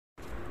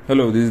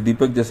Hello, this is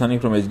Deepak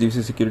Jasani from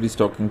HDFC Securities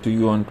talking to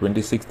you on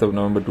 26th of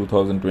November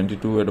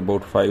 2022 at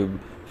about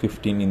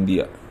 5:15 in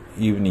the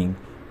evening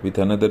with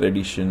another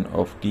edition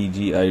of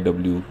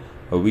TGIW,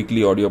 a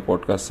weekly audio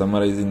podcast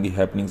summarizing the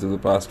happenings of the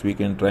past week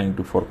and trying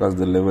to forecast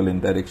the level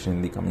and direction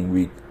in the coming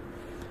week.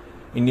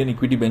 Indian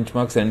equity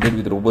benchmarks ended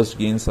with robust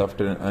gains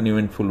after an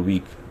uneventful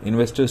week.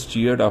 Investors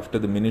cheered after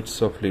the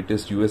minutes of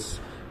latest US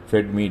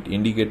Fed meet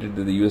indicated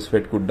that the US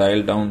Fed could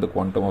dial down the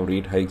quantum of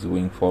rate hikes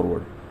going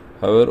forward.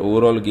 However,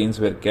 overall gains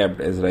were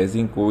capped as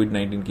rising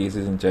COVID-19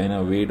 cases in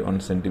China weighed on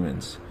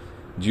sentiments.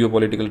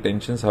 Geopolitical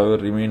tensions, however,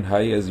 remained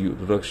high as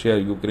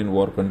Russia-Ukraine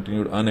war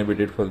continued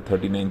unabated for the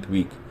 39th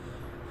week.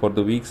 For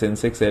the week,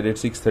 Sensex added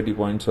 630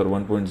 points or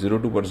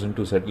 1.02%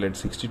 to settle at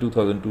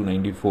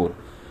 62,294.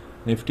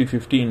 Nifty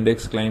 50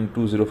 index climbed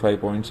 205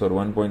 points or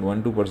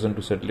 1.12%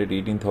 to settle at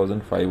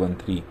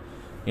 18,513.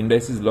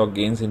 Indices logged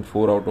gains in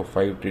 4 out of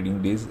 5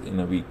 trading days in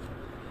a week.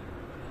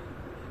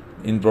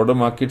 In broader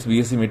markets,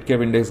 BSE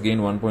Mid-Cap Index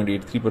gained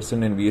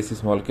 1.83% and BSE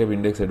Small-Cap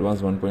Index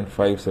advanced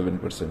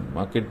 1.57%.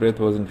 Market breadth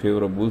was in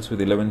favor of bulls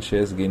with 11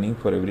 shares gaining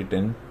for every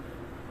 10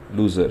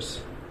 losers.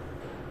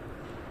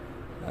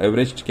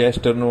 Average cash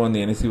turnover on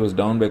the NSE was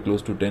down by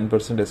close to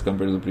 10% as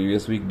compared to the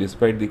previous week,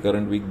 despite the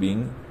current week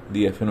being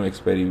the F&O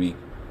expiry week.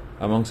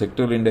 Among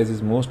sectoral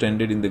indices, most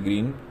ended in the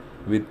green,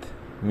 with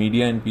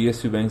media and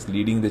PSU banks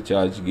leading the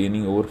charge,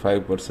 gaining over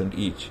 5%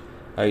 each.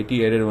 IT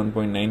added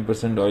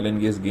 1.9%, oil and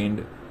gas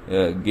gained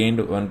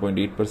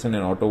 1.8% and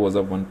auto was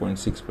up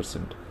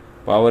 1.6%.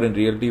 Power and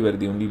realty were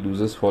the only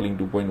losers, falling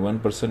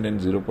 2.1%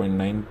 and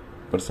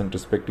 0.9%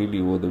 respectively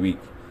over the week.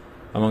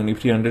 Among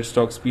Nifty 100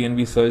 stocks,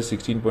 PNB surged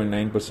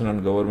 16.9%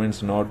 on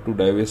government's nod to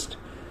divest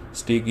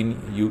stake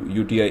in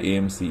UTI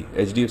AMC.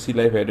 HDFC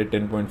Life added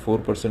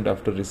 10.4%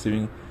 after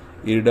receiving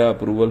IRDA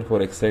approval for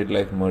Exide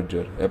Life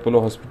merger.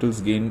 Apollo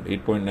Hospitals gained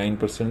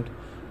 8.9%.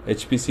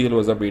 HPCL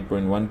was up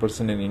 8.1%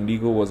 and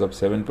Indigo was up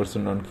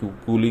 7% on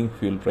cooling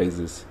fuel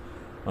prices.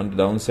 On the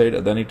downside,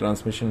 Adani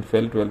Transmission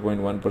fell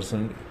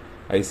 12.1%,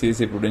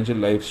 ICICI Prudential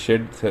Life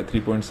shed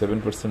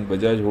 3.7%,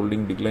 Bajaj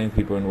Holding declined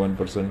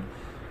 3.1%,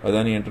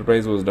 Adani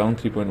Enterprise was down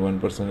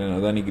 3.1%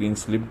 and Adani Green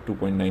slipped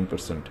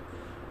 2.9%.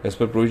 As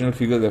per provisional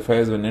figures,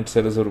 FIs were net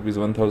sellers of Rs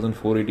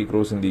 1,480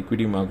 crores in the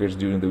equity markets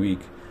during the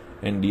week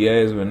and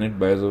DIs were net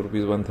buyers of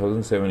Rs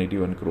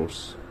 1,781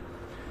 crores.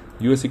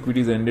 US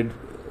equities ended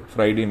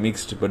Friday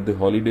mixed but the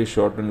holiday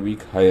shortened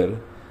week higher.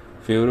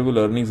 Favorable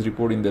earnings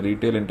report in the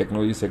retail and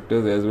technology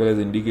sectors as well as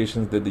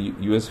indications that the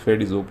US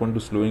Fed is open to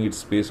slowing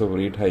its pace of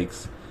rate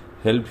hikes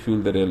helped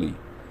fuel the rally.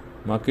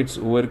 Markets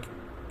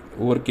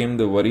overcame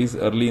the worries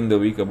early in the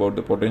week about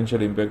the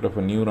potential impact of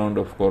a new round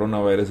of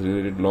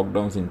coronavirus-related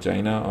lockdowns in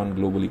China on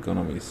global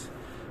economies.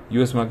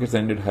 US markets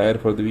ended higher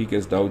for the week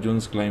as Dow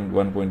Jones climbed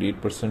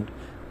 1.8%,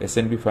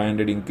 S&P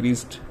 500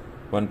 increased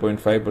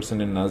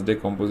 1.5% and Nasdaq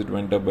Composite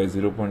went up by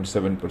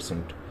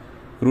 0.7%.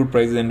 Crude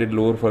prices ended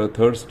lower for a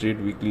third straight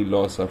weekly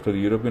loss after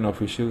European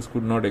officials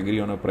could not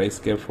agree on a price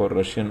cap for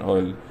Russian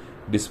oil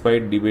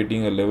despite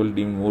debating a level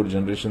deemed more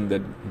generous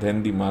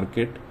than the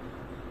market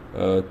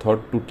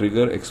thought to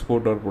trigger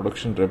export or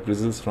production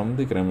reprisals from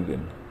the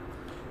Kremlin.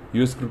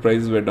 US crude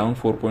prices were down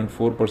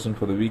 4.4%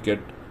 for the week at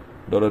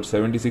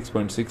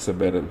 $76.6 a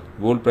barrel.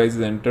 Gold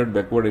prices entered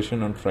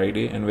backwardation on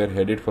Friday and were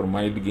headed for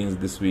mild gains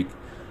this week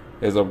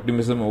as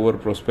optimism over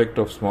prospect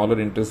of smaller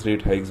interest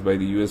rate hikes by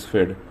the US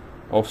Fed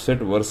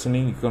offset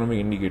worsening economic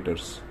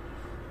indicators.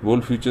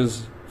 Gold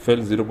futures fell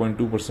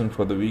 0.2%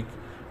 for the week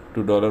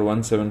to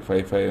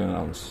 $1,755 an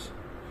ounce.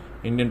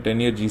 Indian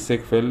 10-year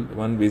GSEC fell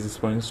 1 basis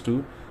points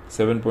to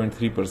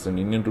 7.3%.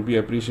 Indian rupee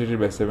appreciated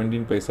by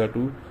 17 paisa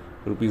to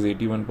rupees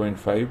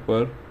 81.5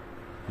 per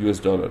US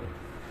dollar.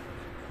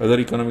 Other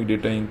economic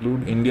data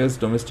include India's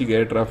domestic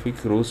air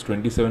traffic rose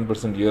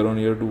 27%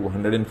 year-on-year to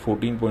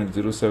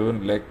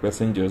 114.07 lakh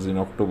passengers in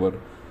October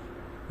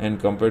and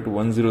compared to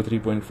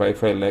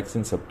 103.55 lakhs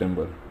in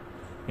September.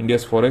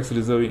 India's forex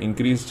reserve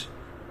increased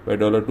by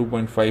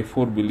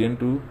 $2.54 billion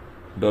to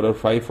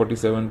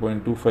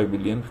 $547.25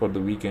 billion for the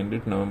week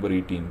ended November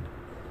 18.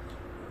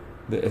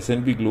 The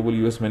S&P Global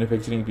US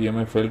Manufacturing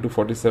PMI fell to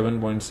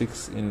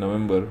 47.6 in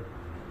November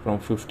from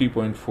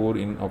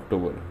 50.4 in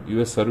October.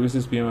 US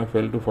Services PMI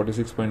fell to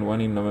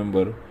 46.1 in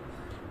November,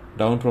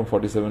 down from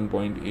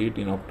 47.8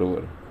 in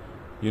October.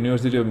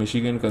 University of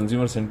Michigan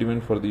consumer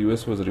sentiment for the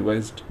US was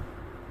revised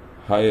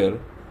higher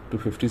to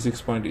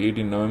 56.8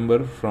 in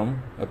November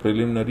from a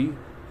preliminary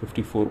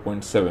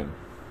 54.7.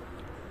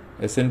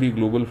 S&P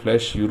Global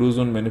Flash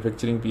Eurozone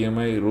Manufacturing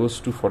PMI rose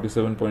to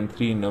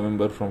 47.3 in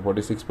November from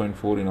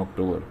 46.4 in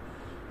October.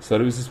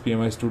 Services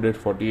PMI stood at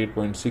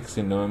 48.6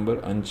 in November,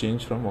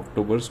 unchanged from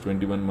October's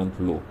 21-month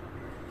low.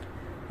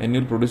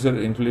 Annual producer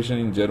inflation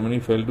in Germany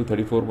fell to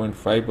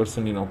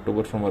 34.5% in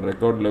October from a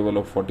record level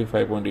of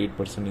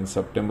 45.8% in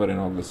September and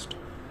August.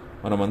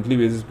 On a monthly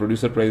basis,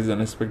 producer prices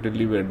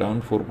unexpectedly were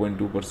down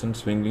 4.2%,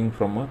 swinging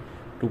from a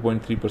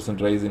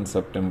 2.3% rise in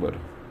September.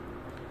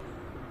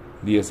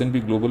 The S&P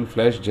Global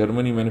Flash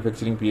Germany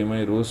Manufacturing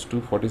PMI rose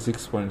to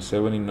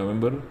 46.7 in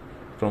November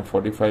from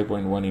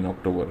 45.1 in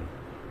October.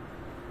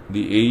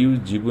 The AU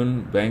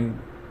Jibun Bank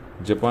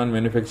Japan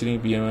manufacturing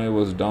PMI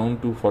was down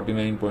to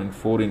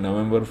 49.4 in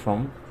November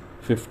from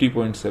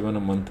 50.7 a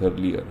month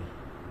earlier.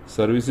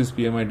 Services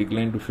PMI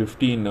declined to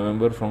 50 in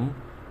November from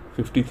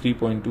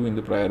 53.2 in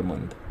the prior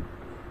month.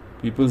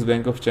 People's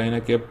Bank of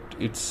China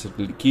kept its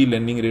key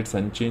lending rates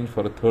unchanged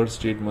for a third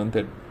straight month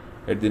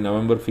at the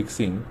November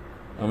fixing,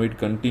 amid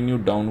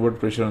continued downward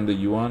pressure on the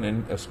yuan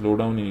and a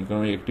slowdown in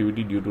economic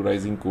activity due to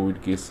rising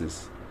COVID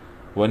cases.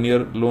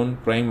 One-year loan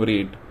prime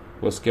rate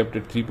was kept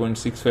at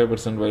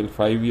 3.65%, while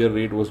 5-year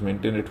rate was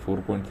maintained at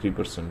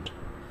 4.3%.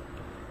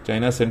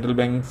 China's central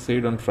bank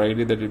said on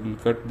Friday that it will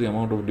cut the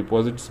amount of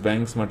deposits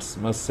banks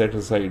must set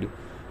aside,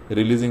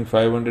 releasing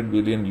 500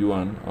 billion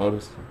yuan or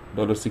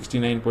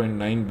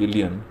 $69.9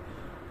 billion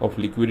of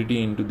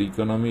liquidity into the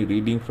economy,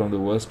 reeling from the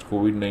worst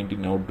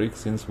COVID-19 outbreak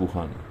since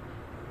Wuhan.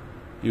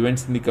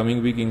 Events in the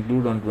coming week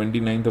include on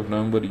 29th of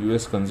November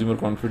US consumer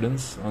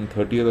confidence, on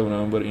 30th of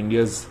November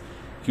India's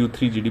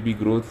Q3 GDP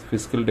growth,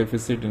 fiscal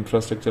deficit,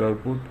 infrastructure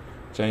output,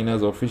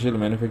 China's official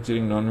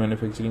manufacturing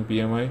non-manufacturing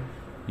PMI,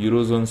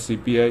 Eurozone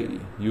CPI,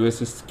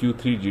 US's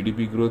Q3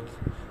 GDP growth,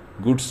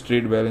 goods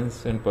trade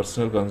balance and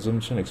personal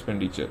consumption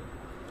expenditure.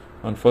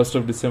 On 1st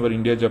of December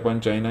India, Japan,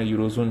 China,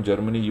 Eurozone,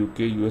 Germany, UK,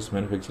 US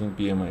manufacturing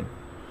PMI.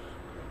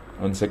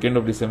 On 2nd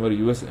of December,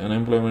 US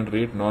unemployment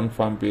rate,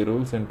 non-farm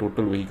payrolls and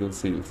total vehicle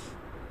sales.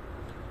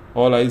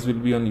 All eyes will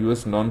be on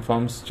US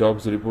non-farms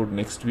jobs report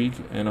next week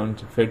and on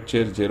Fed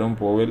Chair Jerome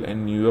Powell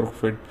and New York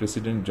Fed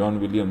President John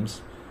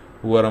Williams,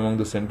 who are among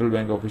the central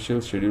bank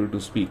officials scheduled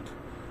to speak.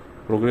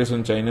 Progress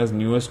on China's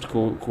newest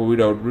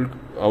COVID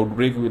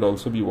outbreak will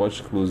also be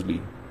watched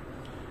closely.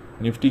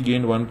 Nifty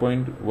gained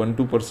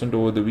 1.12%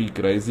 over the week,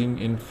 rising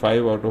in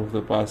 5 out of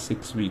the past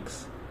 6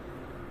 weeks.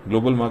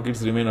 Global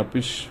markets remain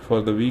uppish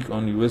for the week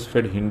on US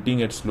Fed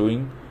hinting at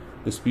slowing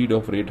the speed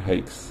of rate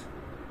hikes.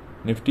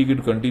 Nifty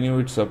could continue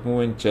its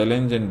upmove and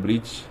challenge and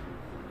breach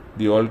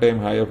the all-time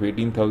high of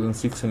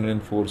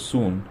 18,604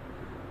 soon,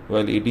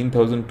 while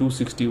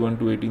 18,261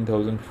 to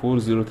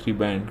 18,403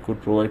 band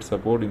could provide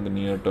support in the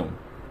near term.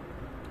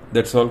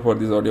 That's all for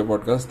this audio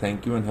podcast.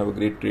 Thank you and have a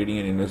great trading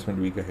and investment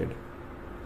week ahead.